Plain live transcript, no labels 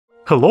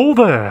Hello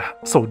there!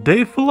 So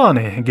Dave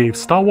Filoni gave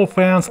Star Wars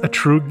fans a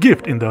true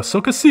gift in the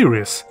Ahsoka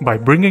series by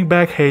bringing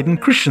back Hayden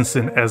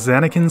Christensen as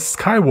Anakin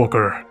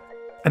Skywalker.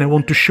 And I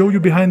want to show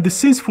you behind the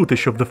scenes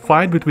footage of the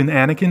fight between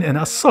Anakin and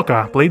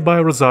Ahsoka, played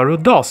by Rosario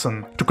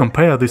Dawson, to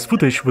compare this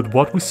footage with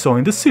what we saw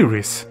in the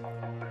series.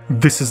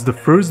 This is the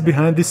first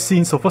behind the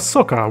scenes of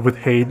Ahsoka with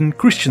Hayden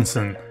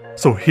Christensen.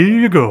 So here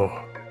you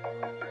go!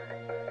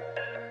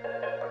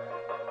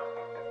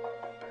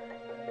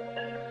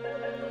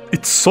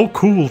 It's so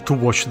cool to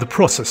watch the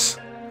process,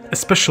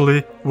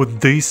 especially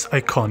with this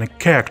iconic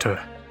character.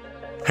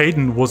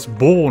 Hayden was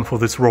born for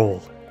this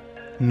role,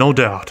 no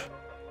doubt.